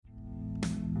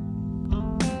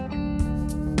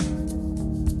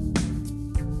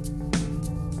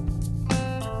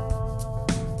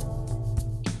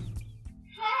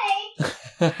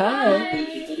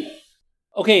Hi.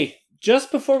 Okay,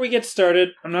 just before we get started,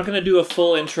 I'm not going to do a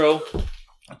full intro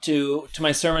to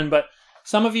my sermon, but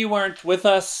some of you weren't with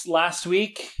us last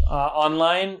week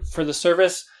online for the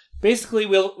service. Basically,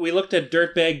 we looked at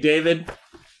Dirtbag David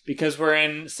because we're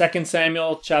in 2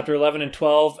 Samuel chapter 11 and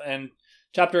 12, and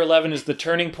chapter 11 is the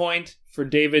turning point for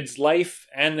David's life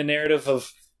and the narrative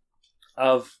of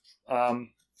 1 and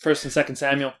 2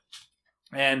 Samuel.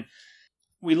 And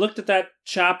we looked at that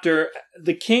chapter.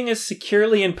 The king is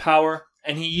securely in power,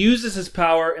 and he uses his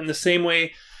power in the same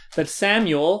way that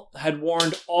Samuel had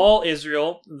warned all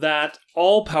Israel that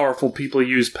all powerful people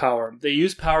use power. They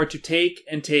use power to take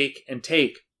and take and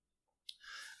take.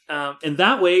 In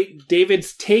that way,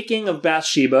 David's taking of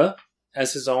Bathsheba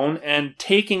as his own and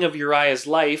taking of Uriah's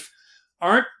life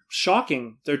aren't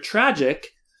shocking. They're tragic,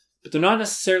 but they're not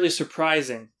necessarily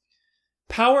surprising.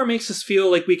 Power makes us feel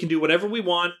like we can do whatever we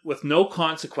want with no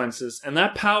consequences, and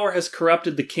that power has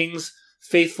corrupted the king's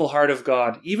faithful heart of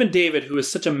God. Even David, who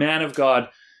is such a man of God,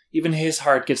 even his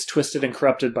heart gets twisted and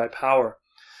corrupted by power.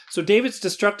 So David's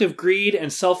destructive greed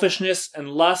and selfishness and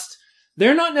lust,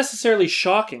 they're not necessarily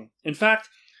shocking. In fact,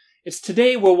 it's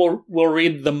today where we'll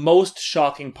read the most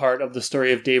shocking part of the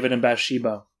story of David and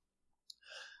Bathsheba.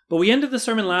 But we ended the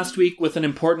sermon last week with an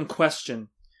important question.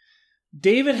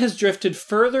 David has drifted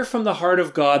further from the heart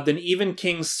of God than even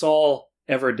King Saul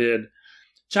ever did.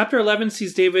 Chapter 11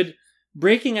 sees David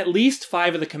breaking at least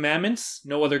 5 of the commandments: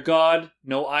 no other God,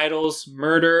 no idols,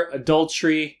 murder,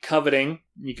 adultery, coveting.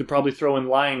 You could probably throw in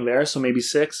lying there, so maybe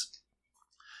 6.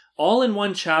 All in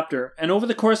one chapter. And over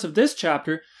the course of this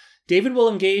chapter, David will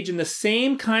engage in the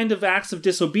same kind of acts of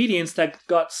disobedience that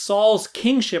got Saul's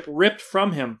kingship ripped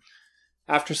from him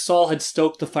after Saul had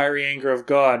stoked the fiery anger of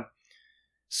God.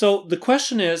 So the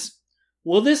question is,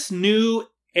 will this new,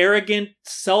 arrogant,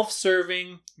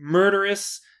 self-serving,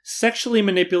 murderous, sexually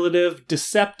manipulative,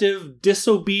 deceptive,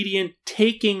 disobedient,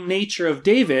 taking nature of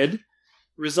David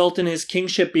result in his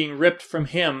kingship being ripped from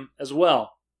him as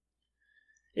well?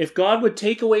 If God would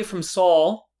take away from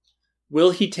Saul,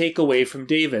 will he take away from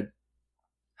David?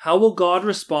 How will God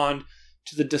respond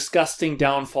to the disgusting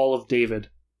downfall of David?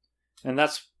 And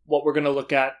that's what we're going to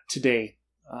look at today.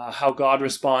 How God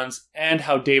responds and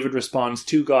how David responds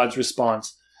to God's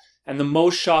response. And the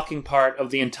most shocking part of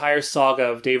the entire saga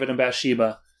of David and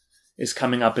Bathsheba is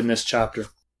coming up in this chapter.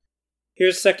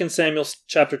 Here's 2 Samuel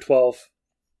chapter 12.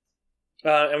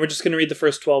 And we're just going to read the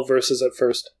first 12 verses at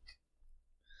first.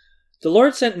 The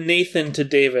Lord sent Nathan to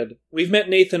David. We've met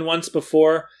Nathan once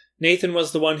before. Nathan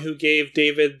was the one who gave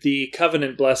David the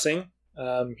covenant blessing.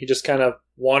 He just kind of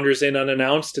wanders in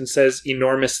unannounced and says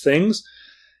enormous things.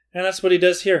 And that's what he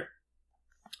does here.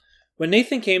 When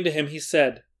Nathan came to him, he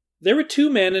said, "There were 2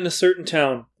 men in a certain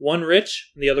town, one rich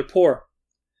and the other poor.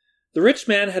 The rich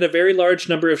man had a very large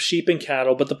number of sheep and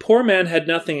cattle, but the poor man had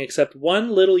nothing except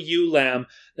one little ewe lamb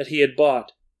that he had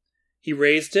bought. He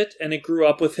raised it, and it grew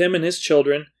up with him and his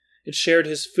children. It shared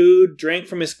his food, drank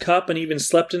from his cup, and even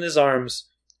slept in his arms.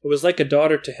 It was like a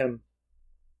daughter to him.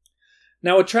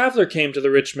 Now a traveler came to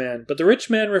the rich man, but the rich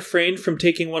man refrained from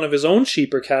taking one of his own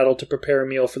sheep or cattle to prepare a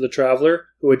meal for the traveler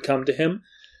who had come to him.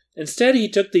 Instead, he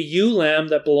took the ewe lamb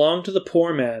that belonged to the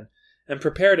poor man and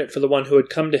prepared it for the one who had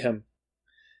come to him.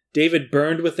 David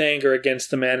burned with anger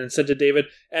against the man and said to David,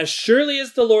 'As surely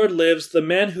as the Lord lives, the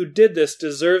man who did this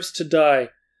deserves to die.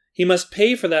 He must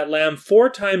pay for that lamb 4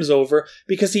 times over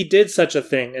because he did such a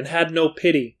thing and had no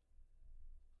pity.'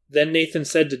 Then Nathan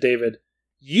said to David,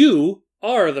 'You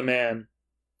are the man.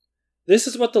 This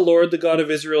is what the Lord, the God of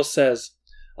Israel, says.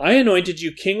 I anointed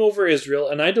you king over Israel,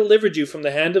 and I delivered you from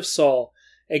the hand of Saul.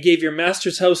 I gave your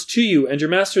master's house to you, and your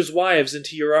master's wives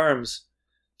into your arms.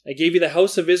 I gave you the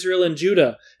house of Israel and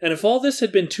Judah, and if all this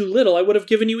had been too little, I would have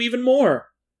given you even more.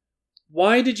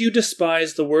 Why did you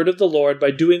despise the word of the Lord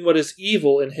by doing what is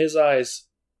evil in his eyes?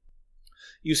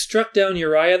 You struck down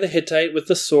Uriah the Hittite with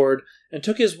the sword, and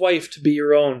took his wife to be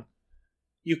your own.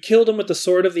 You killed him with the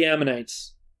sword of the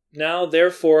Ammonites. Now,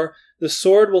 therefore, the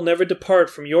sword will never depart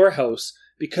from your house,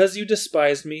 because you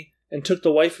despised me, and took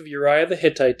the wife of Uriah the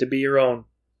Hittite to be your own.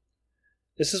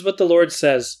 This is what the Lord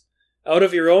says. Out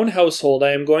of your own household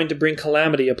I am going to bring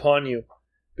calamity upon you.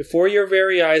 Before your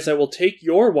very eyes I will take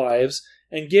your wives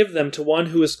and give them to one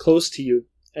who is close to you,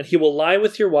 and he will lie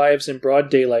with your wives in broad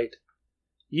daylight.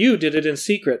 You did it in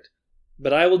secret,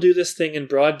 but I will do this thing in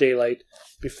broad daylight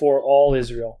before all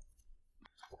Israel.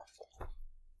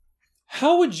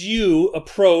 How would you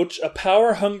approach a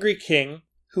power-hungry king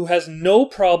who has no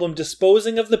problem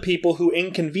disposing of the people who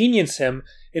inconvenience him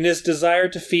in his desire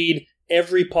to feed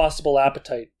every possible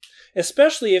appetite,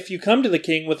 especially if you come to the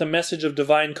king with a message of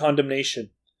divine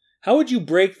condemnation? How would you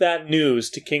break that news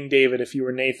to King David if you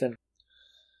were Nathan?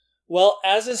 Well,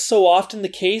 as is so often the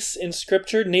case in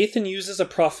Scripture, Nathan uses a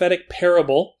prophetic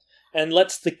parable and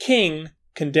lets the king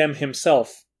condemn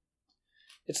himself.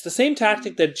 It's the same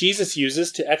tactic that Jesus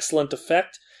uses to excellent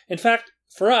effect. In fact,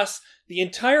 for us, the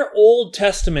entire Old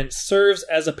Testament serves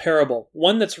as a parable,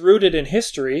 one that's rooted in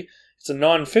history. It's a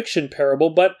non-fiction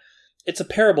parable, but it's a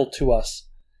parable to us.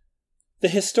 The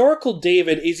historical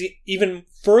David is even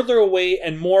further away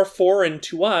and more foreign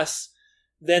to us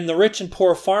than the rich and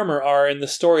poor farmer are in the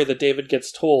story that David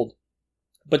gets told.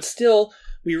 But still,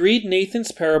 we read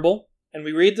Nathan's parable, and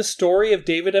we read the story of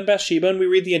David and Bathsheba, and we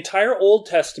read the entire Old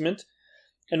Testament,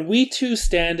 and we too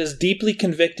stand as deeply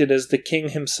convicted as the king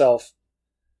himself.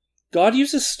 God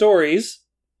uses stories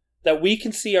that we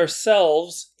can see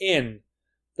ourselves in.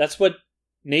 That's what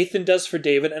Nathan does for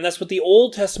David, and that's what the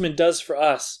Old Testament does for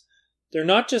us. They're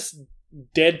not just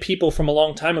dead people from a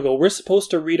long time ago. We're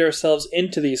supposed to read ourselves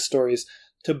into these stories,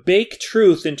 to bake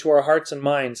truth into our hearts and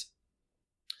minds.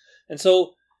 And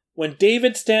so, when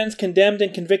David stands condemned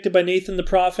and convicted by Nathan the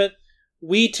prophet,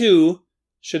 we too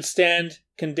should stand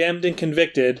condemned and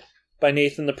convicted by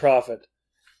Nathan the prophet.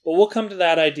 But we'll come to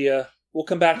that idea. We'll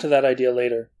come back to that idea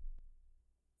later.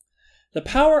 The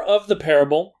power of the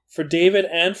parable, for David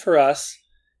and for us,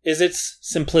 is its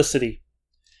simplicity.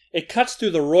 It cuts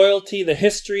through the royalty, the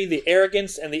history, the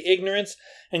arrogance, and the ignorance,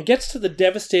 and gets to the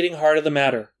devastating heart of the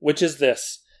matter, which is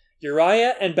this.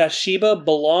 Uriah and Bathsheba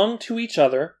belong to each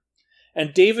other,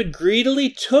 and David greedily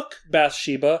took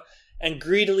Bathsheba and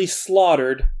greedily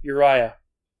slaughtered Uriah.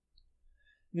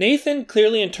 Nathan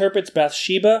clearly interprets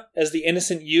Bathsheba as the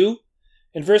innocent ewe.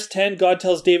 In verse 10, God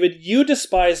tells David, "You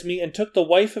despised me and took the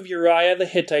wife of Uriah the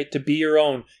Hittite to be your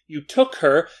own. You took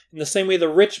her in the same way the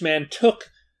rich man took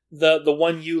the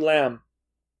one ewe lamb."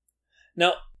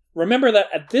 Now, remember that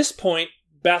at this point,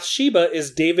 Bathsheba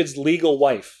is David's legal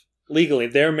wife. Legally,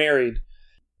 they're married.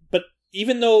 But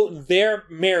even though they're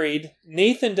married,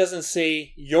 Nathan doesn't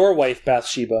say, "your wife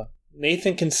Bathsheba."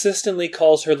 Nathan consistently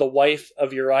calls her the wife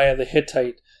of Uriah the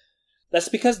Hittite. That's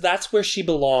because that's where she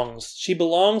belongs. She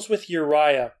belongs with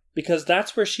Uriah because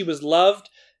that's where she was loved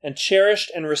and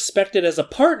cherished and respected as a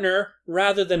partner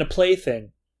rather than a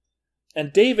plaything.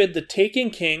 And David, the taken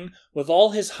king, with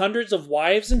all his hundreds of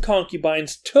wives and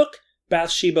concubines, took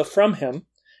Bathsheba from him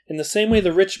in the same way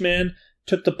the rich man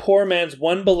took the poor man's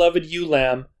one beloved ewe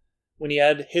lamb when he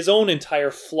had his own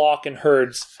entire flock and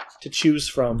herds to choose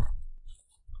from.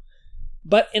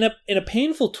 But in a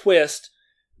painful twist,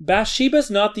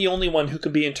 Bathsheba's not the only one who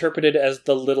could be interpreted as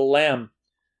the little lamb.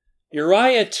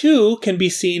 Uriah, too, can be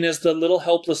seen as the little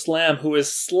helpless lamb who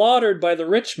is slaughtered by the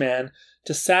rich man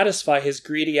to satisfy his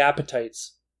greedy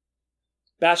appetites.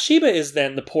 Bathsheba is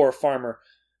then the poor farmer,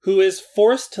 who is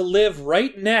forced to live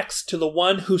right next to the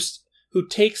one who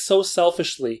takes so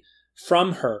selfishly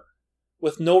from her,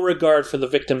 with no regard for the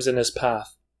victims in his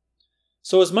path.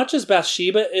 So as much as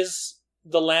Bathsheba is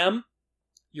the lamb,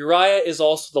 Uriah is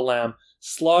also the lamb,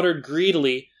 slaughtered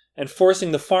greedily and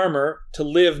forcing the farmer to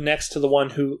live next to the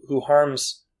one who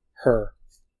harms her.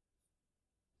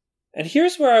 And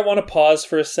here's where I want to pause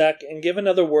for a sec and give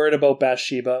another word about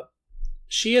Bathsheba.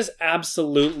 She is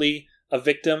absolutely a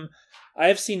victim. I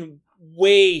have seen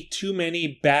way too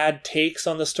many bad takes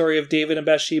on the story of David and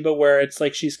Bathsheba where it's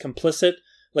like she's complicit,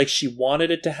 like she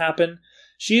wanted it to happen.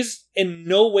 She's in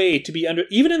no way to be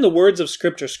even in the words of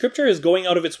Scripture. Scripture is going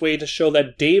out of its way to show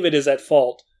that David is at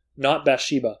fault, not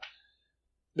Bathsheba.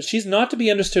 But she's not to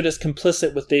be understood as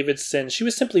complicit with David's sin. She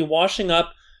was simply washing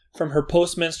up from her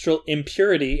postmenstrual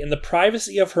impurity in the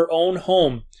privacy of her own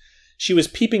home. She was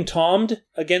peeping Tomed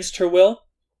against her will.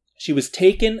 She was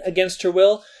taken against her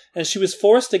will. And she was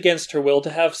forced against her will to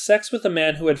have sex with a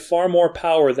man who had far more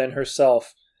power than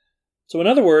herself. So in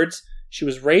other words, she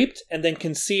was raped and then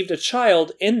conceived a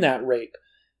child in that rape.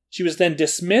 She was then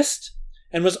dismissed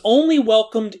and was only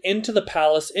welcomed into the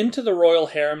palace, into the royal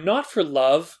harem, not for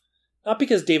love, not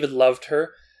because David loved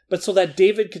her, but so that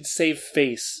David could save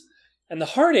face. And the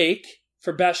heartache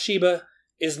for Bathsheba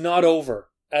is not over,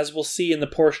 as we'll see in the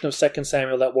portion of 2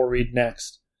 Samuel that we'll read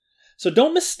next. So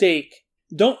don't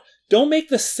make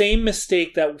the same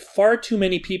mistake that far too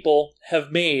many people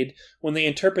have made when they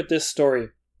interpret this story,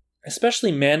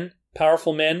 especially men,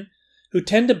 powerful men, who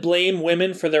tend to blame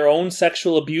women for their own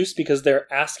sexual abuse because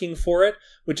they're asking for it,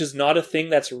 which is not a thing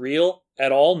that's real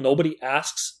at all. Nobody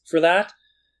asks for that.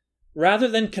 Rather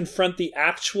than confront the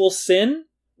actual sin,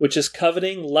 which is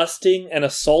coveting, lusting, and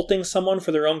assaulting someone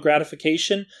for their own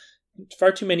gratification,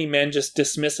 far too many men just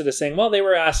dismiss it as saying, well, they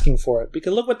were asking for it,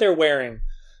 because look what they're wearing.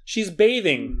 She's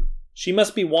bathing. She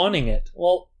must be wanting it.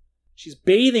 Well, she's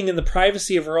bathing in the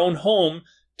privacy of her own home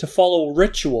to follow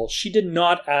ritual. She did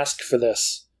not ask for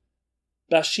this.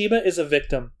 Bathsheba is a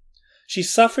victim. She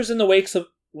suffers in the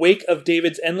wake of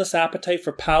David's endless appetite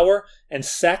for power and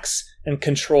sex and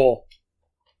control.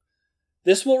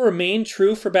 This will remain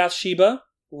true for Bathsheba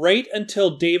right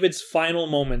until David's final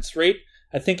moments, right?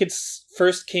 I think it's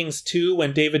 1 Kings 2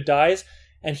 when David dies,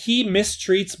 and he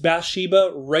mistreats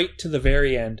Bathsheba right to the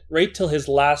very end, right till his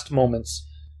last moments.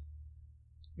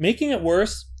 Making it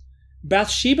worse,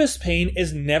 Bathsheba's pain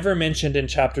is never mentioned in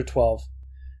chapter 12.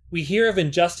 We hear of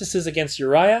injustices against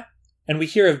Uriah, and we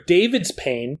hear of David's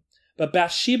pain, but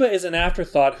Bathsheba is an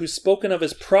afterthought who's spoken of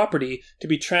as property to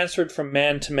be transferred from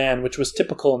man to man, which was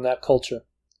typical in that culture.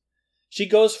 She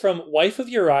goes from wife of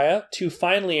Uriah to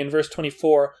finally, in verse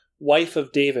 24, wife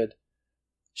of David.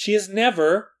 She is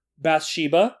never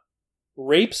Bathsheba,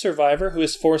 rape survivor who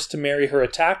is forced to marry her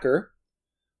attacker,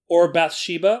 or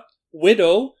Bathsheba,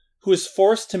 widow who is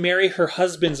forced to marry her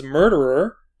husband's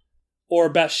murderer, or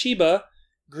Bathsheba,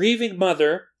 grieving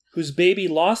mother whose baby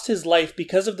lost his life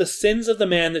because of the sins of the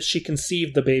man that she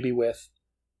conceived the baby with.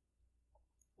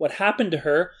 What happened to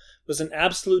her was an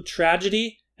absolute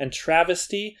tragedy and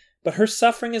travesty, but her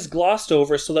suffering is glossed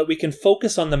over so that we can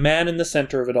focus on the man in the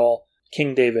center of it all,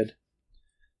 King David.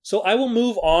 So I will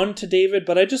move on to David,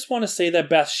 but I just want to say that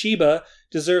Bathsheba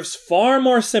deserves far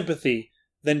more sympathy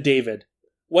than David.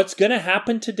 What's going to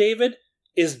happen to David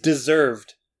is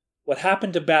deserved. What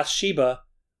happened to Bathsheba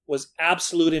was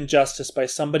absolute injustice by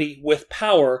somebody with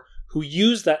power who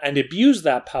used that and abused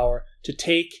that power to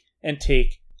take and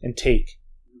take and take.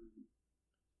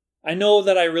 I know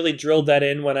that I really drilled that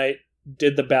in when I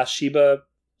did the Bathsheba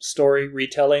story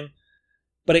retelling,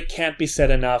 but it can't be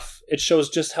said enough. It shows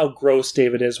just how gross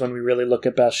David is when we really look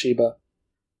at Bathsheba.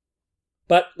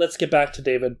 But let's get back to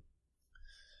David.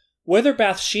 Whether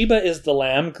Bathsheba is the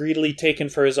lamb greedily taken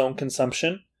for his own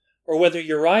consumption, or whether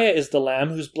Uriah is the lamb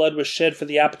whose blood was shed for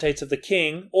the appetites of the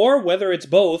king, or whether it's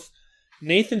both,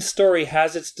 Nathan's story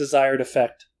has its desired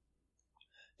effect.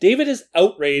 David is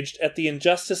outraged at the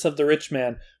injustice of the rich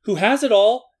man, who has it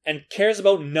all and cares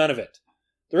about none of it.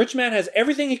 The rich man has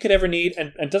everything he could ever need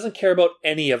and doesn't care about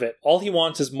any of it. All he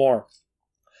wants is more.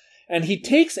 And he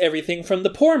takes everything from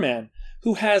the poor man,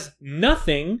 who has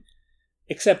nothing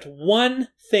except one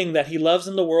thing that he loves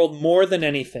in the world more than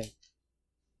anything.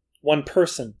 One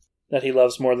person that he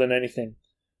loves more than anything.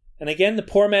 And again, the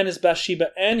poor man is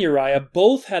Bathsheba and Uriah.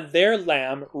 Both had their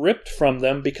lamb ripped from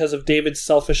them because of David's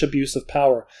selfish abuse of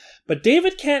power. But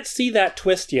David can't see that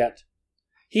twist yet.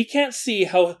 He can't see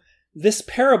how this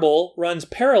parable runs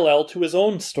parallel to his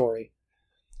own story.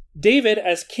 David,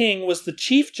 as king, was the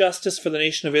chief justice for the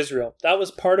nation of Israel. That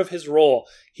was part of his role.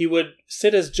 He would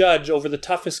sit as judge over the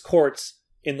toughest courts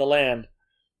in the land.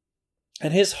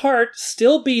 And his heart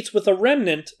still beats with a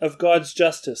remnant of God's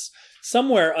justice.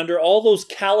 Somewhere under all those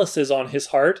calluses on his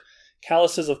heart,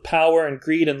 calluses of power and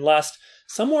greed and lust,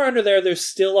 somewhere under there's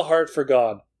still a heart for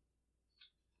God.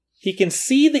 He can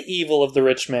see the evil of the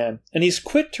rich man, and he's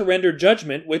quick to render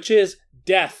judgment, which is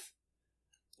death,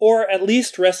 or at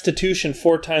least restitution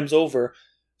 4 times over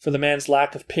for the man's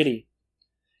lack of pity.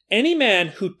 Any man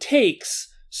who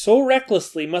takes so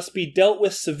recklessly must be dealt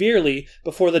with severely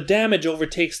before the damage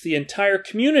overtakes the entire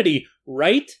community,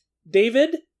 right,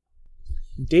 David?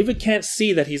 David can't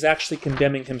see that he's actually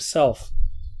condemning himself.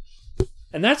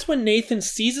 And that's when Nathan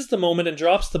seizes the moment and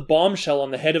drops the bombshell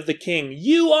on the head of the king.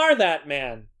 You are that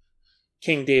man,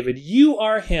 King David. You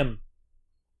are him.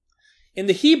 In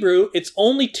the Hebrew, it's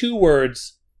only 2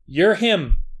 words. You're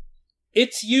him.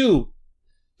 It's you.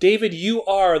 David, you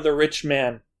are the rich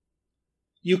man.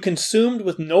 You consumed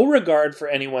with no regard for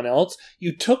anyone else.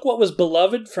 You took what was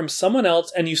beloved from someone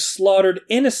else and you slaughtered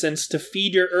innocents to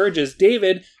feed your urges.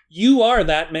 David, you are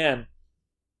that man.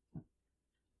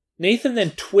 Nathan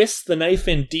then twists the knife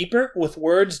in deeper with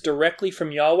words directly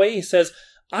from Yahweh. He says,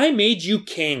 I made you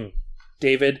king,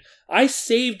 David. I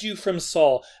saved you from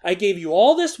Saul. I gave you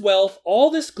all this wealth,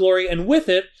 all this glory, and with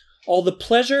it, all the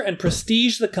pleasure and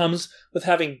prestige that comes with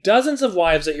having dozens of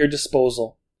wives at your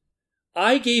disposal.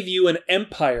 I gave you an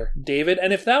empire, David,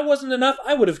 and if that wasn't enough,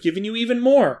 I would have given you even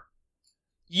more.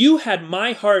 You had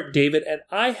my heart, David, and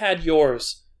I had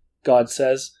yours, God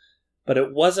says, but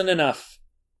it wasn't enough.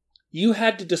 You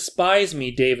had to despise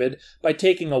me, David, by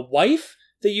taking a wife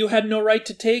that you had no right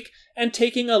to take and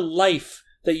taking a life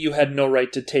that you had no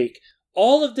right to take.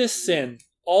 All of this sin,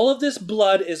 all of this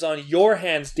blood is on your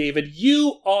hands, David.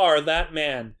 You are that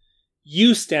man.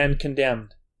 You stand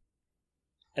condemned.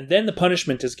 And then the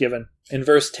punishment is given in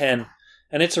verse 10,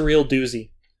 and it's a real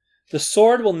doozy. The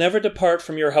sword will never depart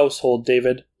from your household,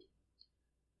 David.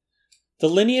 The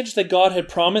lineage that God had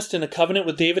promised in a covenant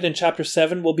with David in chapter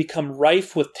 7 will become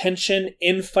rife with tension,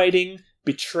 infighting,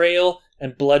 betrayal,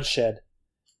 and bloodshed.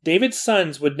 David's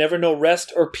sons would never know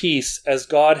rest or peace as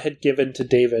God had given to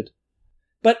David.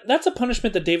 But that's a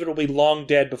punishment that David will be long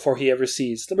dead before he ever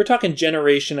sees. We're talking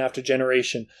generation after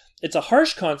generation. It's a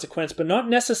harsh consequence, but not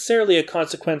necessarily a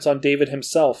consequence on David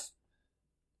himself.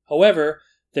 However,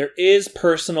 there is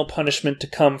personal punishment to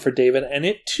come for David, and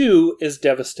it too is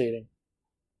devastating.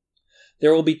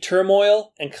 There will be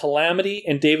turmoil and calamity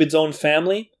in David's own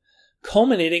family,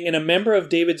 culminating in a member of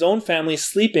David's own family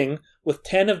sleeping with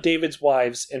 10 of David's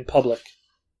wives in public.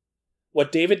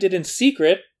 What David did in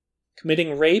secret,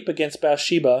 committing rape against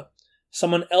Bathsheba,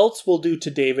 someone else will do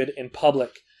to David in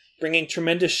public, bringing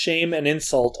tremendous shame and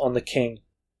insult on the king.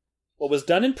 What was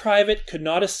done in private could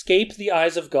not escape the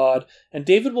eyes of God, and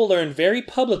David will learn very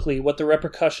publicly what the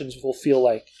repercussions will feel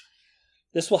like.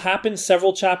 This will happen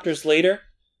several chapters later.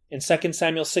 In 2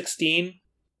 Samuel 16,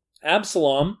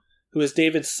 Absalom, who is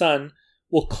David's son,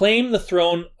 will claim the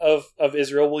throne of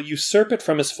Israel, will usurp it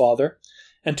from his father,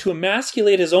 and to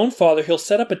emasculate his own father, he'll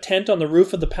set up a tent on the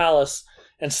roof of the palace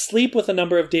and sleep with a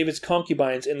number of David's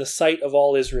concubines in the sight of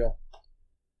all Israel.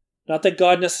 Not that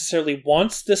God necessarily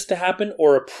wants this to happen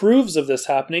or approves of this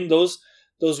happening.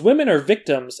 Those women are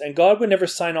victims, and God would never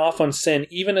sign off on sin,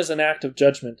 even as an act of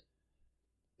judgment.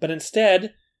 But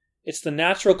instead, it's the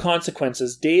natural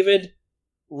consequences, David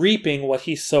reaping what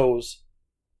he sows.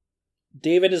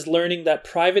 David is learning that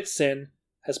private sin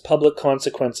has public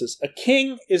consequences. A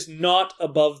king is not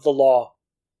above the law.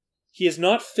 He is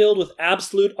not filled with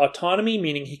absolute autonomy,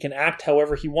 meaning he can act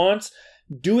however he wants,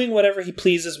 doing whatever he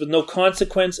pleases with no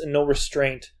consequence and no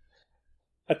restraint.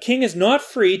 A king is not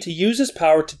free to use his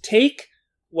power to take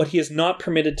what he is not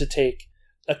permitted to take.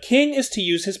 A king is to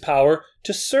use his power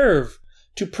to serve,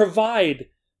 to provide,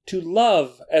 to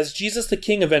love, as Jesus the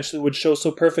King eventually would show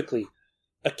so perfectly.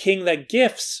 A king that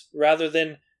gifts rather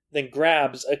than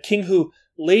grabs. A king who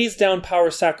lays down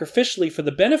power sacrificially for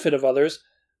the benefit of others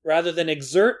rather than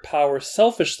exert power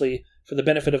selfishly for the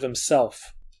benefit of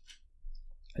himself.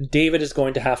 And David is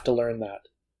going to have to learn that.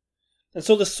 And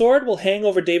so the sword will hang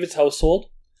over David's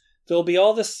household. There will be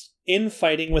all this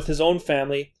infighting with his own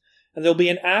family, and there will be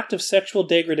an act of sexual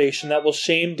degradation that will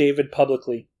shame David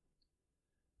publicly.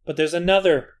 But there's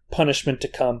another punishment to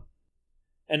come.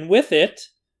 And with it,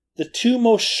 the two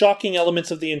most shocking elements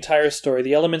of the entire story,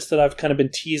 the elements that I've kind of been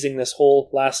teasing this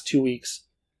whole last 2 weeks.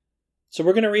 So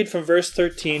we're going to read from verse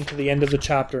 13 to the end of the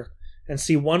chapter and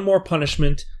see one more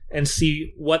punishment and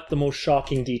see what the most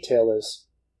shocking detail is.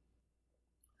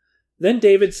 Then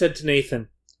David said to Nathan,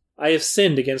 "I have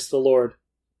sinned against the Lord."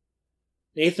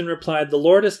 Nathan replied, "The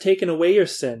Lord has taken away your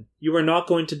sin. You are not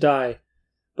going to die.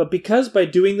 But because by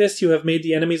doing this you have made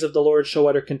the enemies of the Lord show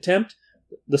utter contempt,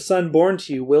 the son born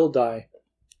to you will die."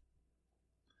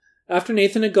 After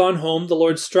Nathan had gone home, the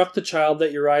Lord struck the child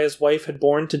that Uriah's wife had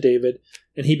borne to David,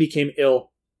 and he became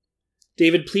ill.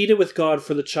 David pleaded with God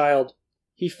for the child.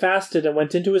 He fasted and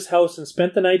went into his house and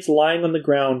spent the nights lying on the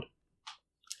ground.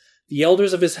 The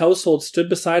elders of his household stood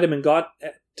beside him and got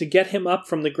to get him up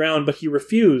from the ground, but he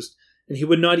refused, and he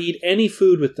would not eat any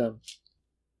food with them.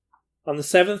 On the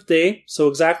 7th day, so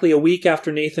exactly a week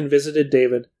after Nathan visited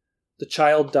David, the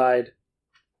child died.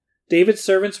 David's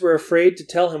servants were afraid to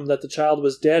tell him that the child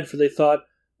was dead, for they thought,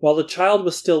 "While the child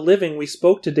was still living, we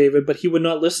spoke to David, but he would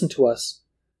not listen to us.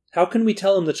 How can we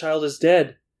tell him the child is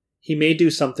dead? He may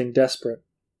do something desperate."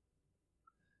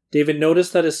 David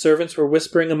noticed that his servants were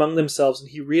whispering among themselves, and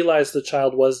he realized the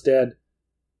child was dead.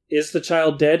 "Is the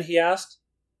child dead?" he asked.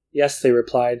 "Yes," they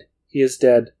replied. "He is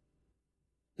dead."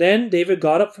 Then David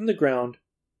got up from the ground.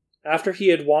 After he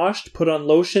had washed, put on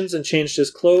lotions, and changed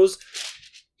his clothes,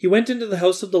 he went into the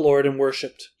house of the Lord and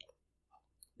worshipped.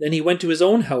 Then he went to his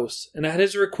own house, and at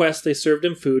his request they served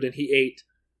him food, and he ate.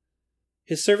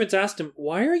 His servants asked him,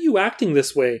 "Why are you acting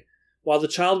this way? While the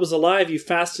child was alive, you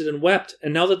fasted and wept,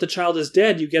 and now that the child is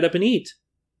dead, you get up and eat."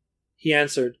 He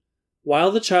answered,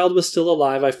 "While the child was still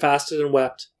alive, I fasted and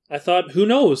wept. I thought, who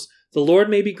knows, the Lord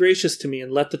may be gracious to me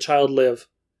and let the child live.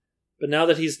 But now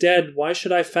that he's dead, why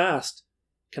should I fast?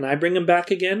 Can I bring him back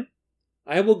again?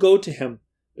 I will go to him,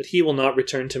 but he will not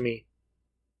return to me."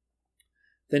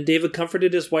 Then David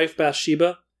comforted his wife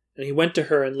Bathsheba, and he went to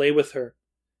her and lay with her.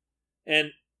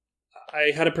 And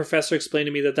I had a professor explain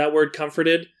to me that word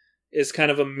comforted is kind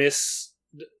of a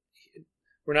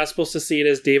we're not supposed to see it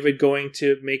as David going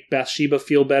to make Bathsheba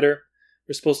feel better.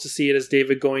 We're supposed to see it as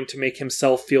David going to make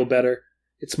himself feel better.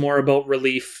 It's more about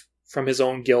relief from his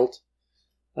own guilt,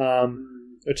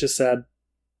 which is sad.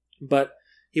 But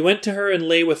he went to her and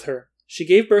lay with her. She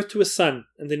gave birth to a son,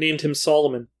 and they named him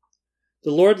Solomon.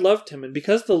 The Lord loved him, and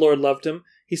because the Lord loved him,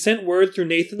 he sent word through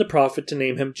Nathan the prophet to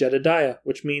name him Jedediah,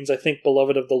 which means, I think,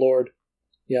 beloved of the Lord.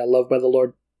 Yeah, loved by the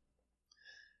Lord.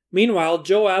 Meanwhile,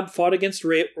 Joab fought against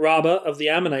Rabbah of the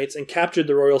Ammonites and captured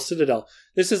the royal citadel.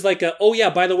 This is like oh yeah,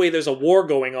 by the way, there's a war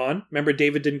going on. Remember,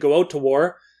 David didn't go out to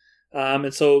war.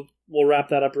 And so we'll wrap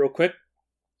that up real quick.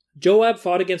 Joab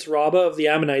fought against Rabbah of the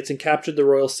Ammonites and captured the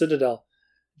royal citadel.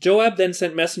 Joab then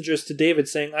sent messengers to David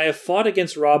saying, I have fought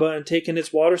against Rabbah and taken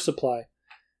its water supply.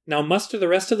 Now muster the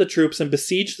rest of the troops and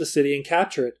besiege the city and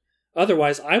capture it.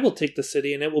 Otherwise I will take the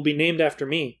city and it will be named after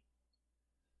me.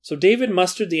 So David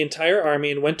mustered the entire army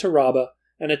and went to Rabbah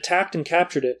and attacked and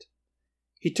captured it.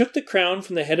 He took the crown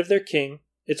from the head of their king.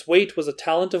 Its weight was a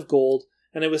talent of gold,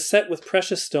 and it was set with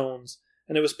precious stones,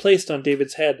 and it was placed on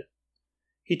David's head.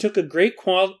 He took a great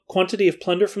quantity of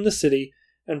plunder from the city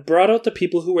and brought out the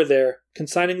people who were there,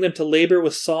 consigning them to labor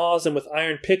with saws and with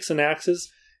iron picks and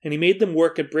axes, and he made them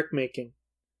work at brickmaking.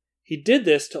 He did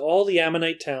this to all the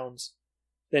Ammonite towns.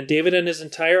 Then David and his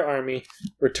entire army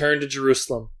returned to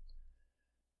Jerusalem.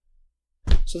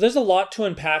 So there's a lot to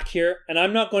unpack here, and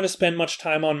I'm not going to spend much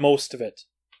time on most of it.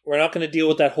 We're not going to deal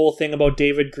with that whole thing about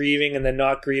David grieving and then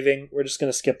not grieving. We're just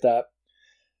going to skip that.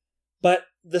 But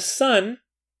the son,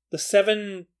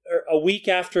 a week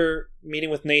after meeting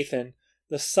with Nathan,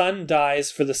 the son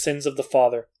dies for the sins of the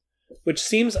father, which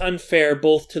seems unfair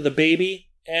both to the baby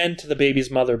and to the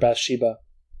baby's mother, Bathsheba.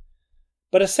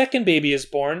 But a second baby is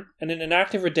born, and in an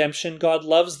act of redemption, God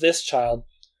loves this child,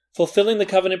 fulfilling the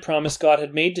covenant promise God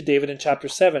had made to David in chapter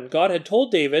 7. God had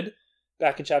told David,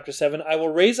 back in chapter 7, I will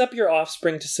raise up your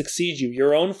offspring to succeed you,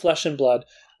 your own flesh and blood,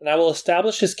 and I will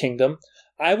establish his kingdom.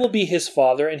 I will be his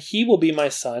father, and he will be my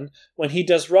son. When he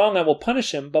does wrong, I will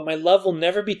punish him, but my love will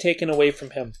never be taken away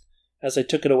from him, as I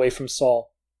took it away from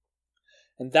Saul.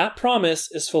 And that promise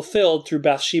is fulfilled through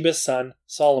Bathsheba's son,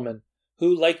 Solomon,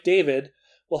 who, like David,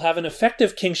 will have an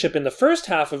effective kingship in the first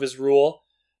half of his rule,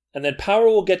 and then power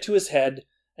will get to his head,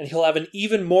 and he'll have an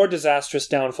even more disastrous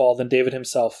downfall than David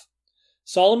himself.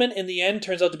 Solomon, in the end,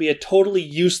 turns out to be a totally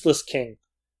useless king,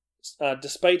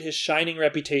 despite his shining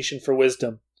reputation for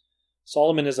wisdom.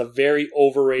 Solomon is a very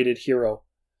overrated hero.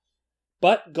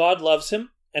 But God loves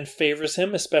him and favors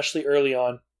him, especially early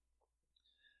on.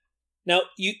 Now,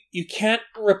 you can't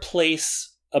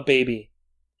replace a baby.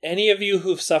 Any of you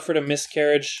who've suffered a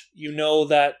miscarriage, you know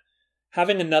that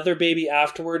having another baby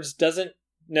afterwards doesn't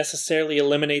necessarily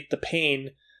eliminate the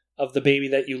pain of the baby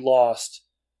that you lost.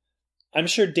 I'm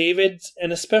sure David's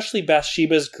and especially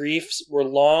Bathsheba's griefs were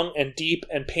long and deep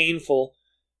and painful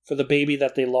for the baby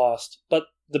that they lost. But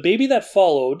the baby that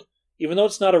followed, even though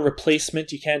it's not a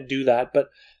replacement, you can't do that, but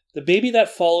the baby that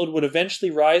followed would eventually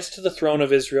rise to the throne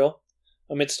of Israel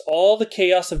amidst all the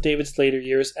chaos of David's later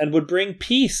years and would bring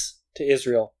peace to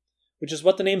Israel, which is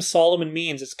what the name Solomon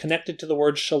means. It's connected to the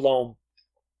word shalom.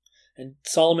 And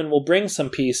Solomon will bring some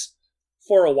peace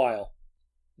for a while,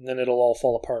 and then it'll all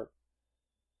fall apart.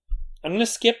 I'm going to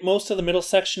skip most of the middle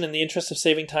section in the interest of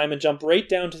saving time and jump right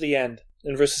down to the end,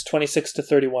 in verses 26 to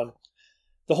 31.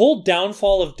 The whole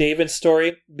downfall of David's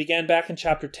story began back in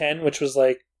chapter 10, which was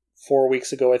like 4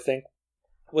 weeks ago, I think,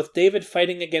 with David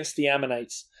fighting against the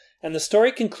Ammonites. And the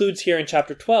story concludes here in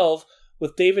chapter 12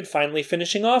 with David finally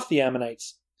finishing off the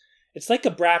Ammonites. It's like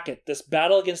a bracket. This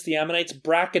battle against the Ammonites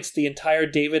brackets the entire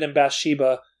David and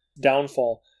Bathsheba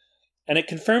downfall. And it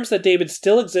confirms that David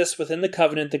still exists within the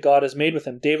covenant that God has made with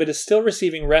him. David is still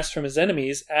receiving rest from his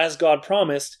enemies. As God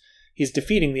promised, he's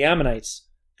defeating the Ammonites.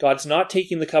 God's not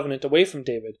taking the covenant away from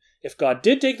David. If God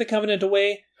did take the covenant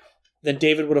away, then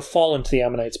David would have fallen to the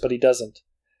Ammonites, but he doesn't.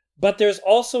 But there's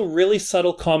also really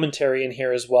subtle commentary in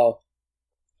here as well.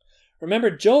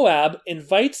 Remember, Joab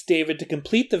invites David to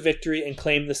complete the victory and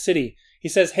claim the city. He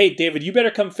says, hey, David, you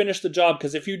better come finish the job,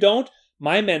 because if you don't,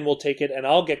 my men will take it and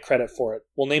I'll get credit for it.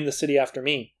 We'll name the city after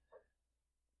me.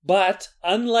 But,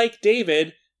 unlike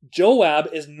David, Joab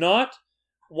is not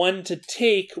one to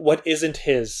take what isn't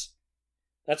his.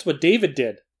 That's what David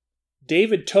did.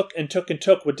 David took and took and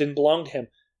took what didn't belong to him.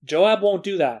 Joab won't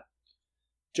do that.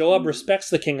 Joab respects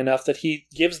the king enough that he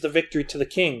gives the victory to the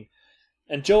king.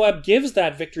 And Joab gives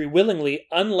that victory willingly,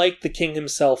 unlike the king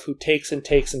himself, who takes and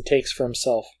takes and takes for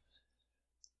himself.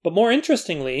 But more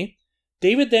interestingly,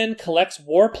 David then collects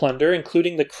war plunder,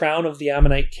 including the crown of the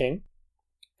Ammonite king,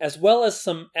 as well as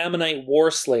some Ammonite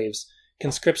war slaves,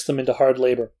 conscripts them into hard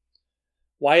labor.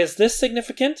 Why is this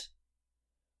significant?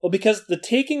 Well, because the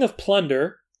taking of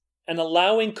plunder and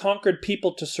allowing conquered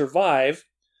people to survive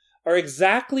are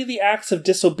exactly the acts of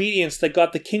disobedience that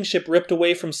got the kingship ripped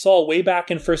away from Saul way back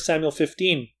in 1 Samuel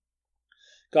 15.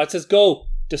 God says, go,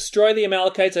 destroy the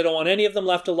Amalekites. I don't want any of them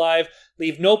left alive.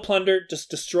 Leave no plunder.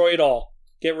 Just destroy it all.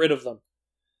 Get rid of them.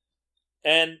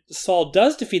 And Saul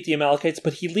does defeat the Amalekites,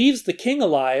 but he leaves the king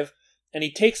alive, and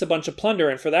he takes a bunch of plunder.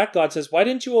 And for that, God says, why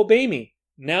didn't you obey me?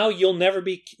 Now you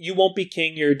won't be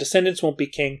king, your descendants won't be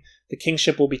king, the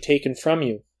kingship will be taken from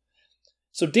you.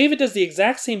 So David does the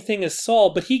exact same thing as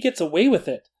Saul, but he gets away with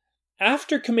it,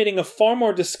 after committing a far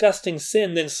more disgusting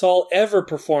sin than Saul ever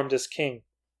performed as king.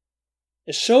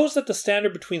 It shows that the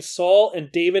standard between Saul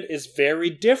and David is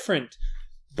very different.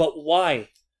 But why?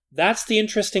 That's the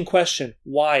interesting question.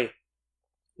 Why?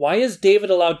 Why is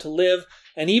David allowed to live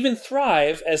and even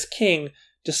thrive as king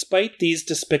despite these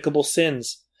despicable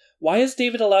sins? Why is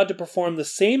David allowed to perform the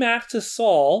same acts as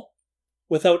Saul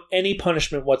without any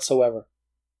punishment whatsoever?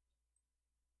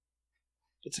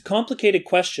 It's a complicated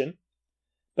question,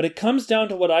 but it comes down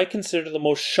to what I consider the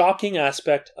most shocking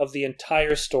aspect of the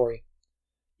entire story.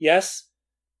 Yes,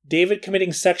 David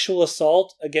committing sexual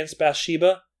assault against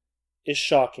Bathsheba is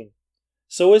shocking.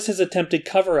 So is his attempted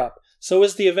cover-up. So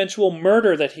is the eventual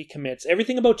murder that he commits.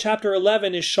 Everything about chapter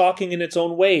 11 is shocking in its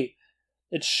own way.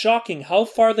 It's shocking how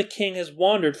far the king has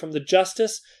wandered from the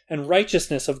justice and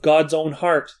righteousness of God's own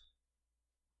heart.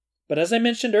 But as I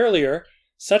mentioned earlier,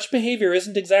 such behavior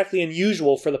isn't exactly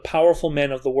unusual for the powerful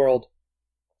men of the world.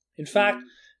 In fact,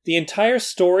 the entire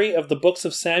story of the books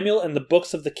of Samuel and the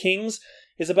books of the Kings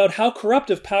is about how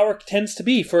corruptive power tends to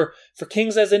be for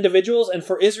kings as individuals and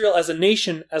for Israel as a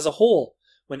nation as a whole.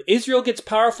 When Israel gets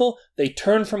powerful, they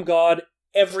turn from God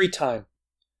every time.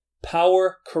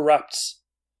 Power corrupts.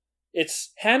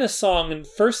 It's Hannah's song in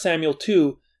 1 Samuel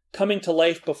 2 coming to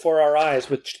life before our eyes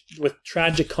with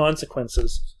tragic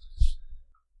consequences.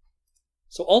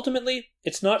 So ultimately,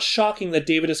 it's not shocking that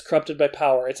David is corrupted by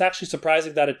power. It's actually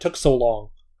surprising that it took so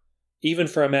long, even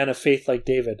for a man of faith like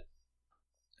David.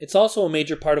 It's also a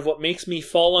major part of what makes me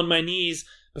fall on my knees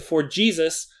before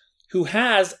Jesus, who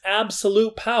has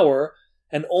absolute power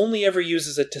and only ever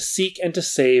uses it to seek and to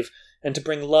save and to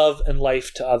bring love and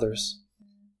life to others.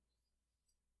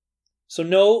 So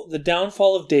no, the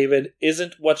downfall of David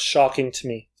isn't what's shocking to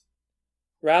me.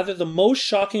 Rather, the most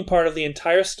shocking part of the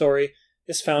entire story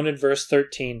is found in verse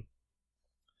 13.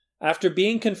 After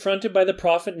being confronted by the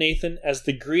prophet Nathan as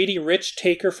the greedy rich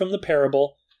taker from the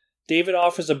parable, David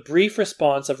offers a brief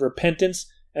response of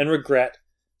repentance and regret,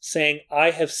 saying,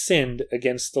 I have sinned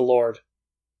against the Lord.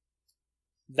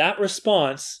 That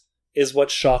response is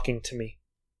what's shocking to me.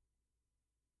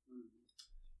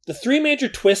 The three major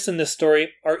twists in this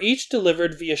story are each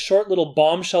delivered via short little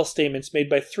bombshell statements made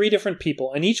by three different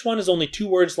people, and each one is only 2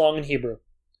 words long in Hebrew.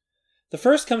 The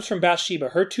first comes from Bathsheba.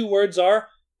 Her 2 words are,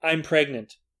 I'm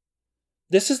pregnant.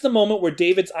 This is the moment where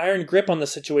David's iron grip on the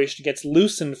situation gets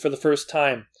loosened for the first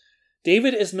time.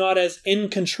 David is not as in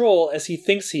control as he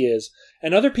thinks he is,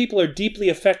 and other people are deeply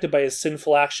affected by his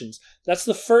sinful actions. That's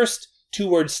the first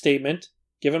 2-word statement,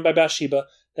 given by Bathsheba,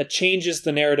 that changes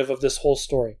the narrative of this whole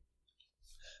story.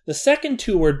 The second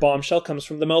 2-word bombshell comes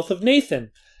from the mouth of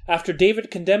Nathan, after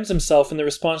David condemns himself in the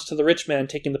response to the rich man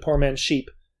taking the poor man's sheep.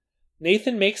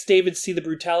 Nathan makes David see the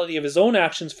brutality of his own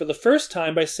actions for the first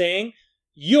time by saying,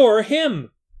 You're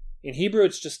him! In Hebrew,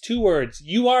 it's just 2 words.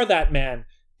 You are that man.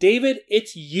 David,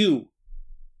 it's you.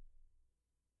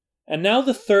 And now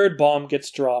the third bomb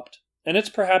gets dropped, and it's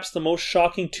perhaps the most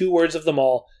shocking 2 words of them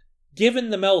all, given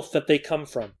the mouth that they come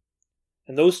from.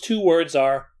 And those 2 words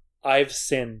are, I've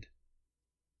sinned.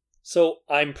 So,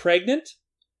 I'm pregnant,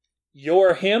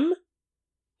 you're him,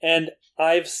 and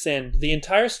I've sinned. The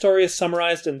entire story is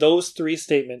summarized in those 3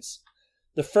 statements.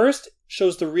 The first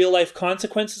shows the real-life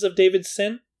consequences of David's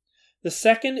sin. The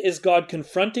second is God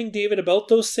confronting David about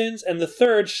those sins. And the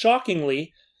third,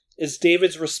 shockingly, is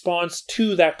David's response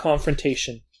to that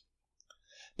confrontation.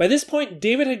 By this point,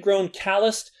 David had grown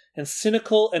calloused and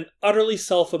cynical and utterly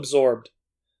self-absorbed.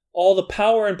 All the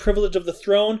power and privilege of the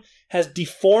throne has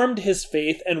deformed his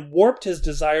faith and warped his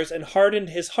desires and hardened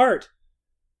his heart.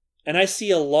 And I see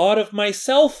a lot of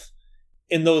myself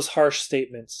in those harsh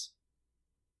statements.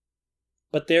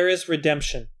 But there is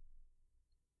redemption.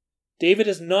 David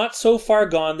is not so far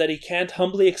gone that he can't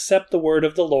humbly accept the word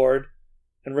of the Lord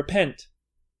and repent.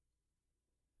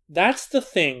 That's the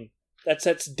thing that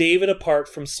sets David apart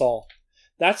from Saul.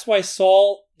 That's why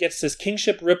Saul gets his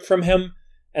kingship ripped from him,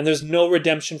 and there's no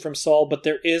redemption from Saul, but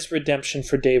there is redemption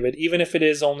for David, even if it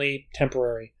is only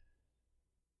temporary.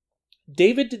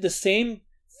 David did the same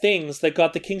things that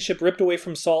got the kingship ripped away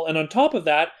from Saul, and on top of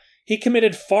that, he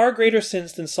committed far greater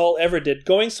sins than Saul ever did,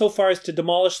 going so far as to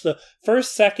demolish the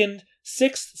 1st, 2nd,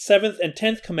 6th, 7th, and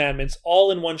 10th commandments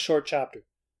all in one short chapter.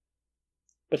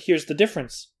 But here's the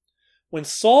difference. When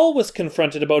Saul was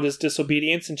confronted about his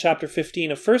disobedience in chapter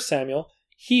 15 of 1 Samuel,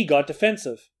 he got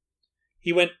defensive.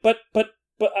 He went, but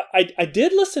I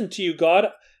did listen to you, God.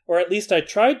 or at least I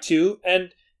tried to,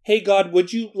 and hey God,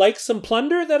 would you like some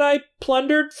plunder that I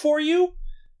plundered for you?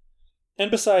 And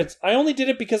besides, I only did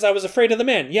it because I was afraid of the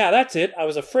men. Yeah, that's it. I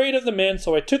was afraid of the men,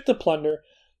 so I took the plunder.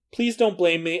 Please don't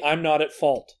blame me. I'm not at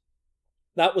fault.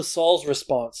 That was Saul's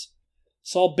response.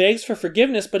 Saul begs for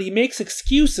forgiveness, but he makes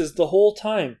excuses the whole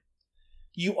time.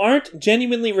 You aren't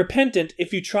genuinely repentant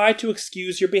if you try to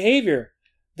excuse your behavior.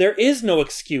 There is no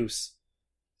excuse.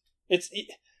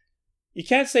 You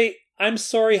can't say, I'm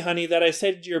sorry, honey, that I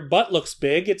said your butt looks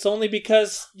big. It's only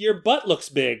because your butt looks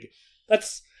big.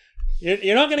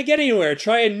 You're not going to get anywhere.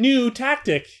 Try a new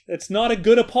tactic. It's not a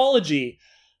good apology.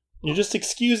 You're just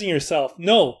excusing yourself.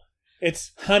 No,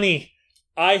 it's, honey,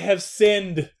 I have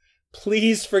sinned.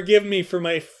 Please forgive me for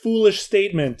my foolish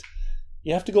statement.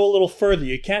 You have to go a little further.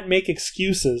 You can't make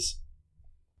excuses.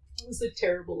 That was a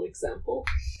terrible example.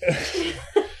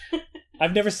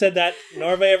 I've never said that,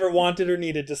 nor have I ever wanted or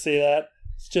needed to say that.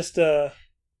 It's just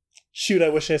shoot, I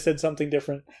wish I said something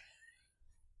different.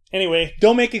 Anyway,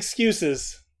 don't make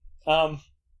excuses.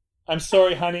 I'm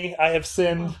sorry, honey, I have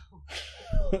sinned.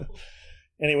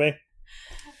 Anyway,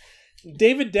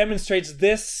 David demonstrates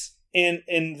this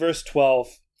in verse 12.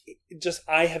 Just,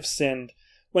 I have sinned.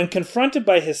 When confronted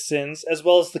by his sins, as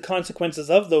well as the consequences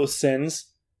of those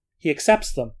sins, he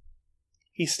accepts them.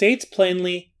 He states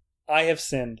plainly, I have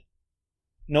sinned.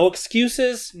 No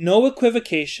excuses, no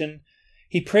equivocation.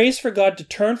 He prays for God to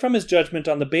turn from his judgment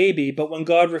on the baby, but when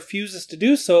God refuses to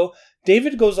do so,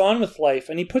 David goes on with life,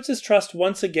 and he puts his trust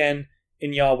once again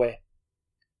in Yahweh.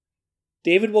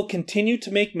 David will continue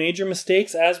to make major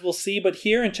mistakes, as we'll see, but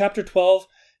here in chapter 12,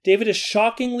 David is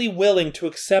shockingly willing to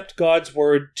accept God's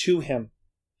word to him.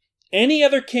 Any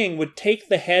other king would take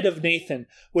the head of Nathan,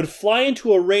 would fly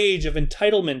into a rage of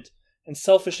entitlement and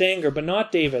selfish anger, but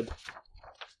not David.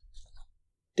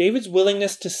 David's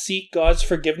willingness to seek God's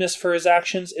forgiveness for his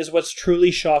actions is what's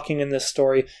truly shocking in this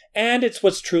story, and it's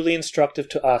what's truly instructive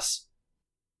to us.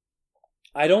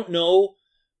 I don't know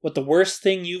what the worst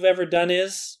thing you've ever done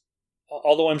is,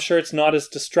 although I'm sure it's not as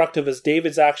destructive as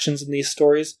David's actions in these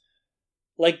stories.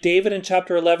 Like David in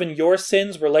chapter 11, your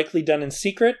sins were likely done in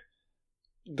secret.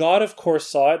 God, of course,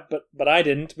 saw it, but I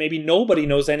didn't. Maybe nobody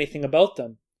knows anything about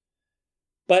them.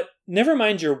 But never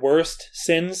mind your worst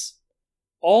sins.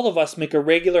 All of us make a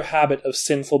regular habit of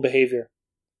sinful behavior.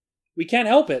 We can't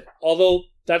help it, although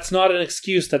that's not an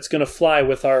excuse that's going to fly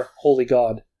with our holy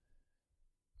God.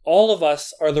 All of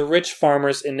us are the rich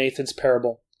farmers in Nathan's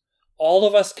parable. All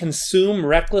of us consume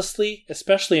recklessly,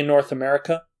 especially in North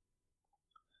America.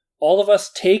 All of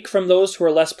us take from those who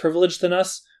are less privileged than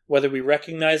us, whether we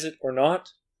recognize it or not.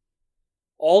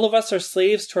 All of us are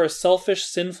slaves to our selfish,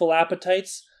 sinful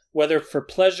appetites, whether for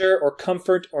pleasure or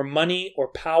comfort or money or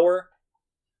power.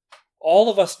 All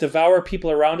of us devour people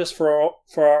around us for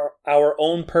our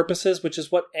own purposes, which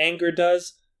is what anger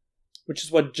does, which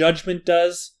is what judgment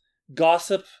does,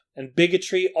 gossip and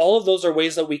bigotry. All of those are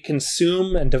ways that we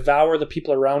consume and devour the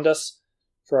people around us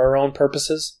for our own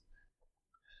purposes.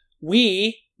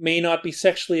 We may not be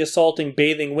sexually assaulting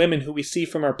bathing women who we see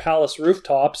from our palace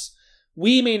rooftops.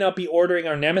 We may not be ordering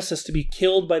our nemesis to be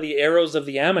killed by the arrows of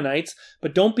the Ammonites,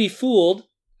 but don't be fooled.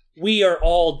 We are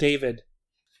all David.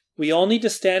 We all need to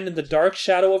stand in the dark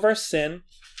shadow of our sin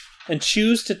and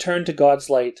choose to turn to God's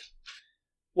light.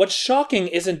 What's shocking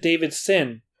isn't David's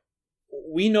sin.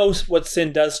 We know what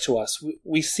sin does to us.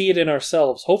 We see it in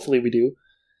ourselves. Hopefully we do.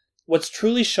 What's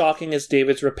truly shocking is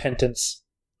David's repentance.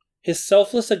 His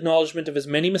selfless acknowledgement of his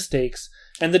many mistakes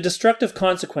and the destructive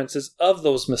consequences of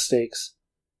those mistakes.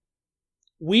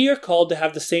 We are called to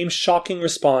have the same shocking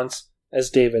response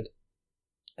as David.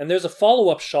 And there's a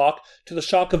follow-up shock to the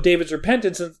shock of David's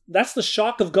repentance, and that's the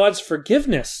shock of God's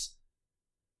forgiveness.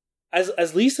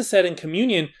 As Lisa said in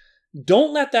communion,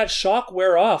 don't let that shock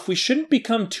wear off. We shouldn't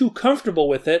become too comfortable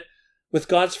with it, with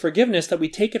God's forgiveness, that we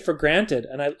take it for granted.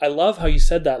 And I love how you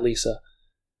said that, Lisa.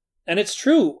 And it's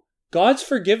true. God's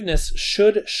forgiveness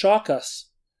should shock us.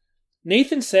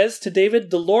 Nathan says to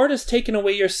David, the Lord has taken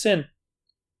away your sin.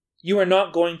 You are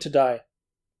not going to die.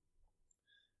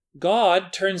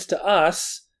 God turns to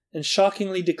us and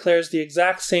shockingly declares the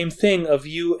exact same thing of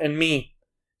you and me,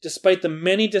 despite the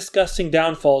many disgusting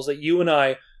downfalls that you and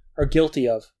I are guilty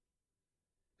of.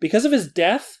 Because of his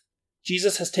death,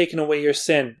 Jesus has taken away your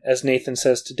sin, as Nathan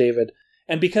says to David.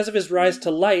 And because of his rise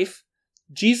to life,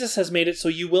 Jesus has made it so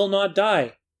you will not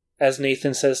die, as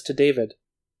Nathan says to David.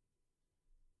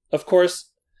 Of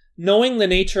course, knowing the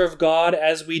nature of God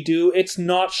as we do, it's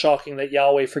not shocking that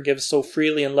Yahweh forgives so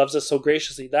freely and loves us so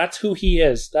graciously. That's who he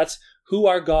is. That's who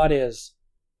our God is.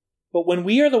 But when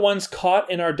we are the ones caught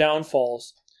in our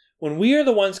downfalls, when we are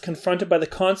the ones confronted by the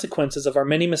consequences of our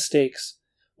many mistakes,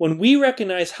 when we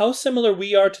recognize how similar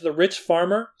we are to the rich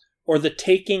farmer or the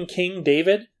taking king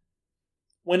David,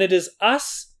 when it is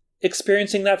us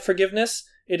experiencing that forgiveness,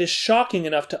 it is shocking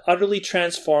enough to utterly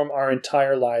transform our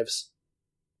entire lives.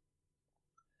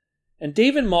 And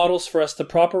David models for us the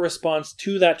proper response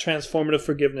to that transformative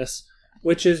forgiveness,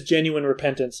 which is genuine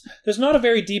repentance. There's not a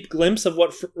very deep glimpse of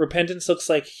what repentance looks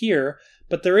like here,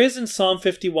 but there is in Psalm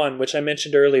 51, which I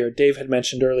mentioned earlier, Dave had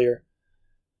mentioned earlier.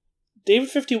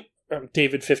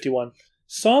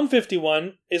 Psalm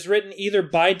 51 is written either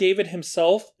by David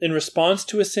himself in response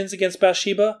to his sins against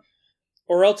Bathsheba,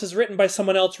 or else is written by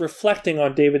someone else reflecting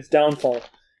on David's downfall.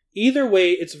 Either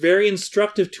way, it's very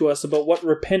instructive to us about what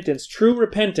repentance, true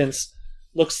repentance,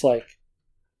 looks like.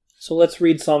 So let's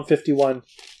read Psalm 51,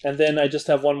 and then I just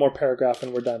have one more paragraph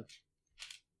and we're done.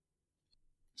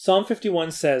 Psalm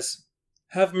 51 says,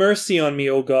 "Have mercy on me,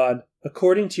 O God,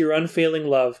 according to your unfailing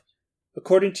love.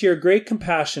 According to your great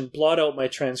compassion, blot out my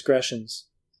transgressions.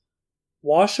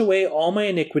 Wash away all my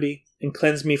iniquity and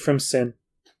cleanse me from sin."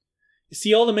 You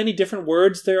see all the many different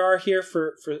words there are here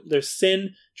for there's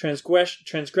sin,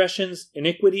 transgressions,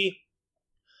 iniquity.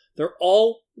 They're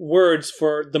all words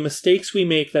for the mistakes we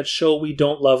make that show we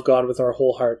don't love God with our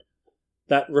whole heart,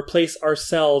 that replace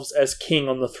ourselves as king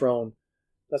on the throne.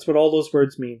 That's what all those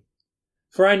words mean.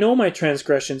 "For I know my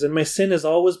transgressions, and my sin is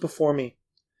always before me.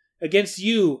 Against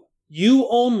you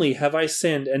only have I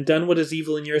sinned and done what is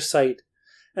evil in your sight."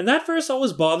 And that verse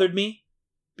always bothered me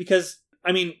because,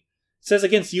 it says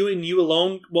against you and you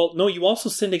alone. Well, no, you also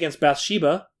sinned against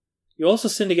Bathsheba. You also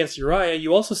sinned against Uriah.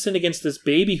 You also sinned against this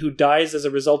baby who dies as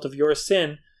a result of your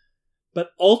sin. But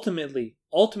ultimately,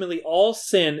 all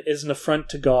sin is an affront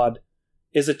to God,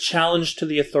 is a challenge to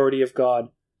the authority of God.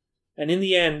 And in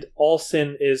the end, all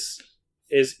sin is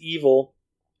evil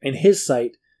in his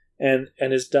sight and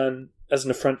is done as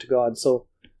an affront to God. So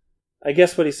I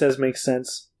guess what he says makes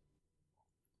sense.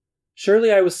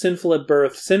 "Surely I was sinful at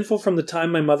birth, sinful from the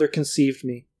time my mother conceived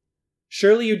me.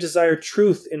 Surely you desire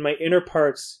truth in my inner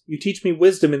parts. You teach me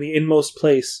wisdom in the inmost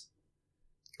place.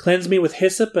 Cleanse me with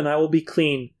hyssop, and I will be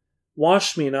clean.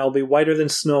 Wash me, and I will be whiter than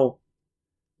snow.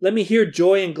 Let me hear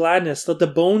joy and gladness. Let the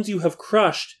bones you have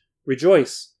crushed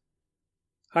rejoice.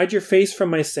 Hide your face from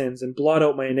my sins, and blot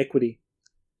out my iniquity.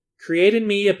 Create in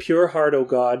me a pure heart, O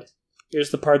God."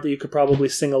 Here's the part that you could probably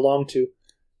sing along to.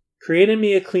 "Create in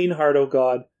me a clean heart, O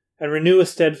God, and renew a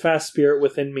steadfast spirit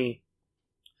within me.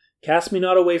 Cast me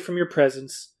not away from your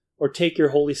presence, or take your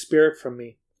Holy Spirit from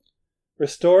me.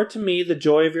 Restore to me the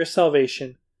joy of your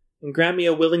salvation, and grant me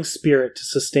a willing spirit to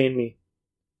sustain me.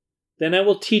 Then I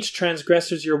will teach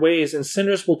transgressors your ways, and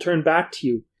sinners will turn back to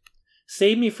you.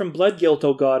 Save me from blood guilt,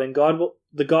 O God, and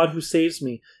the God who saves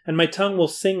me, and my tongue will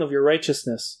sing of your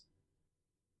righteousness.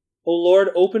 O Lord,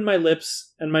 open my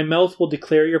lips, and my mouth will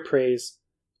declare your praise.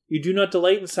 You do not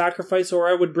delight in sacrifice, or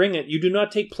I would bring it. You do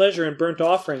not take pleasure in burnt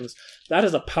offerings." That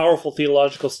is a powerful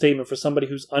theological statement for somebody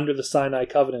who's under the Sinai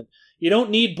covenant. You don't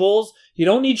need bulls. You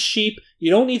don't need sheep. You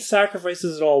don't need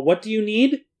sacrifices at all. What do you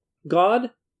need?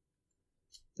 God?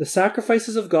 "The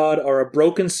sacrifices of God are a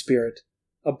broken spirit,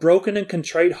 a broken and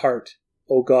contrite heart,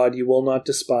 O God, you will not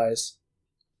despise.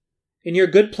 In your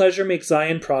good pleasure make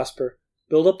Zion prosper.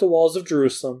 Build up the walls of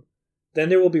Jerusalem. Then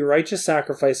there will be righteous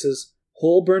sacrifices,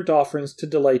 whole burnt offerings to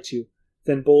delight you.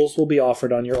 Then bulls will be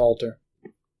offered on your altar."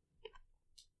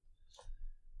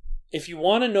 If you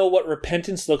want to know what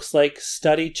repentance looks like,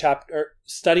 study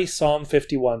Psalm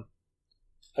 51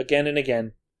 again and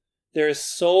again. There is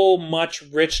so much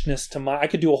richness to I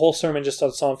could do a whole sermon just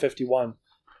on Psalm 51.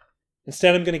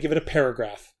 Instead, I'm going to give it a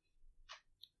paragraph.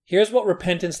 Here's what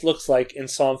repentance looks like in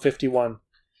Psalm 51.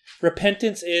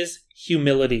 Repentance is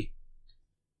humility.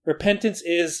 Repentance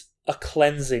is a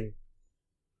cleansing.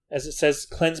 As it says,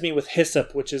 "Cleanse me with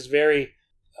hyssop," which is very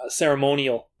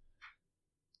ceremonial.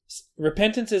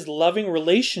 Repentance is loving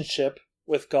relationship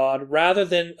with God rather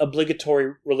than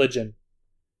obligatory religion.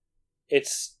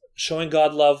 It's showing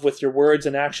God love with your words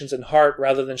and actions and heart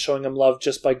rather than showing him love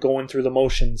just by going through the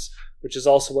motions, which is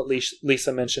also what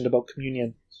Lisa mentioned about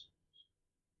communion.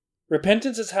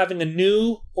 Repentance is having a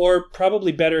new, or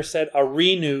probably better said, a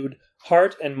renewed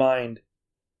heart and mind.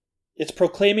 It's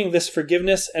proclaiming this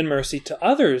forgiveness and mercy to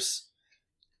others.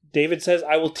 David says,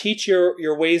 "I will teach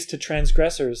your ways to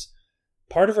transgressors."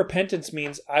 Part of repentance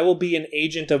means I will be an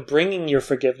agent of bringing your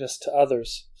forgiveness to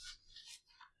others.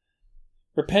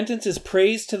 Repentance is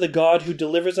praise to the God who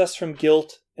delivers us from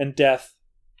guilt and death.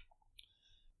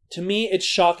 To me, it's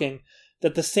shocking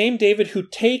that the same David who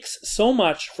takes so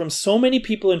much from so many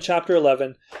people in chapter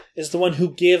 11 is the one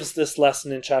who gives this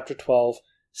lesson in chapter 12.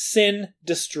 Sin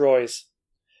destroys.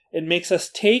 It makes us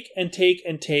take and take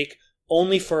and take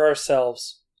only for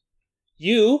ourselves.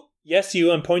 You, yes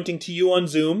you, I'm pointing to you on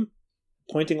Zoom,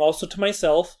 pointing also to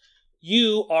myself,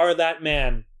 you are that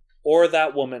man or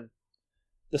that woman.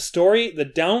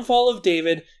 The downfall of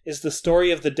David is the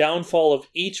story of the downfall of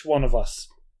each one of us.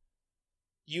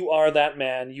 You are that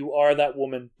man, you are that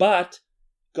woman, but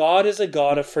God is a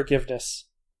God of forgiveness.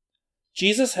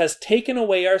 Jesus has taken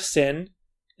away our sin,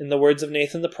 in the words of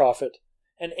Nathan the prophet,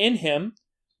 and in him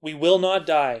we will not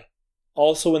die,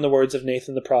 also in the words of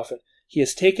Nathan the prophet. He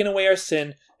has taken away our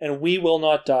sin, and we will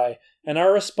not die. And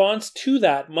our response to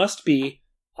that must be,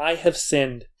 I have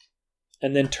sinned,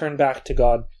 and then turn back to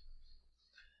God.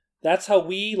 That's how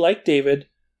we, like David,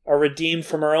 are redeemed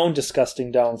from our own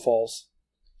disgusting downfalls.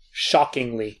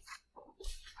 Shockingly.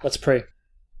 Let's pray.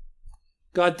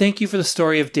 God, thank you for the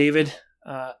story of David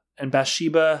and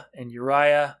Bathsheba and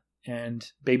Uriah and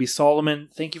baby Solomon.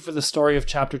 Thank you for the story of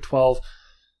chapter 12.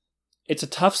 It's a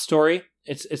tough story.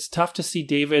 It's tough to see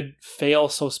David fail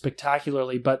so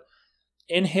spectacularly, but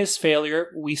in his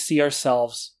failure, we see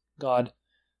ourselves, God.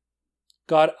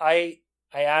 God, I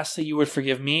ask that you would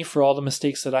forgive me for all the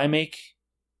mistakes that I make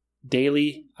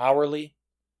daily, hourly.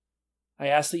 I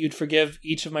ask that you'd forgive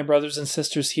each of my brothers and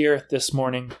sisters here this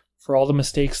morning for all the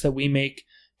mistakes that we make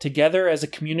together as a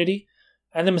community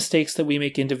and the mistakes that we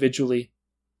make individually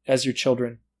as your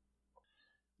children.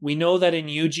 We know that in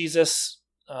you, Jesus,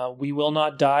 we will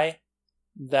not die,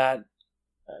 that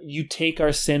you take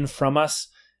our sin from us,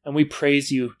 and we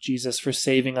praise you, Jesus, for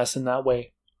saving us in that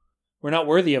way. We're not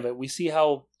worthy of it. We see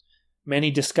how many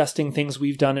disgusting things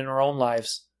we've done in our own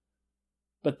lives.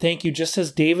 But thank you, just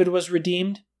as David was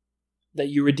redeemed, that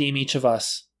you redeem each of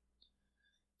us.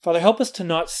 Father, help us to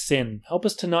not sin. Help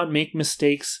us to not make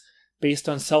mistakes based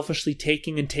on selfishly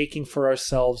taking for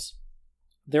ourselves.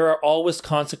 There are always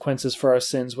consequences for our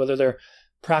sins, whether they're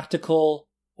practical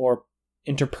or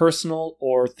interpersonal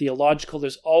or theological.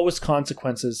 There's always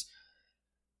consequences.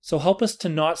 So help us to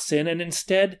not sin and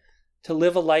instead to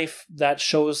live a life that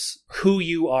shows who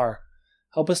you are.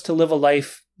 Help us to live a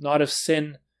life not of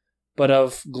sin, but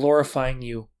of glorifying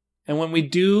you. And when we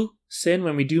do sin,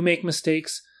 when we do make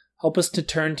mistakes, help us to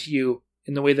turn to you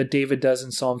in the way that David does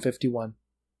in Psalm 51.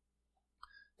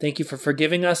 Thank you for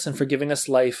forgiving us and for giving us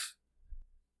life.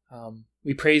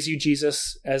 We praise you,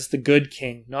 Jesus, as the good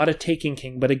king, not a taking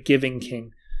king, but a giving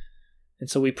king. And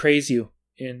so we praise you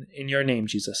in your name,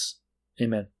 Jesus.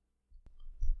 Amen.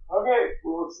 Okay,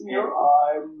 we'll see you.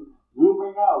 I'm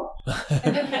zooming out.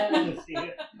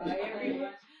 Bye,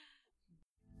 everyone.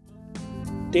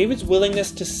 David's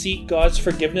willingness to seek God's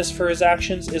forgiveness for his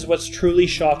actions is what's truly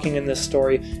shocking in this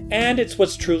story, and it's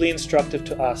what's truly instructive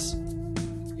to us.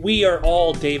 We are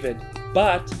all David,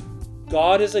 but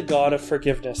God is a God of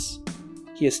forgiveness.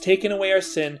 He has taken away our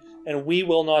sin, and we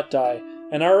will not die.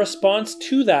 And our response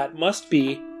to that must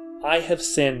be, I have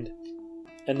sinned,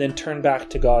 and then turn back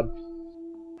to God.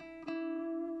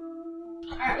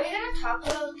 Aren't we going to talk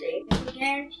about David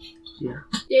again? Yeah.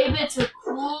 David's a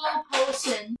cool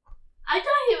person. I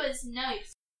thought he was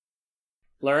nice.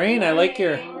 Lorraine, I like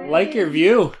your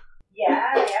view.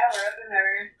 Yeah, we're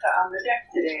on the deck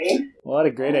today. What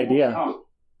a great idea. Oh,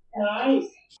 nice.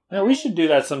 Yeah, we should do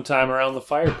that sometime around the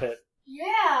fire pit.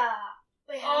 Yeah.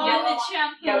 Wait, Yeah,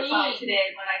 the outside today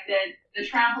when I said the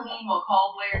trampoline will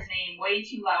call Blair's name way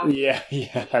too loud.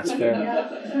 Yeah, that's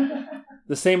fair.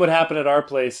 The same would happen at our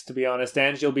place, to be honest.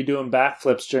 Angie will be doing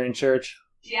backflips during church.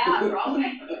 Yeah,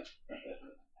 probably.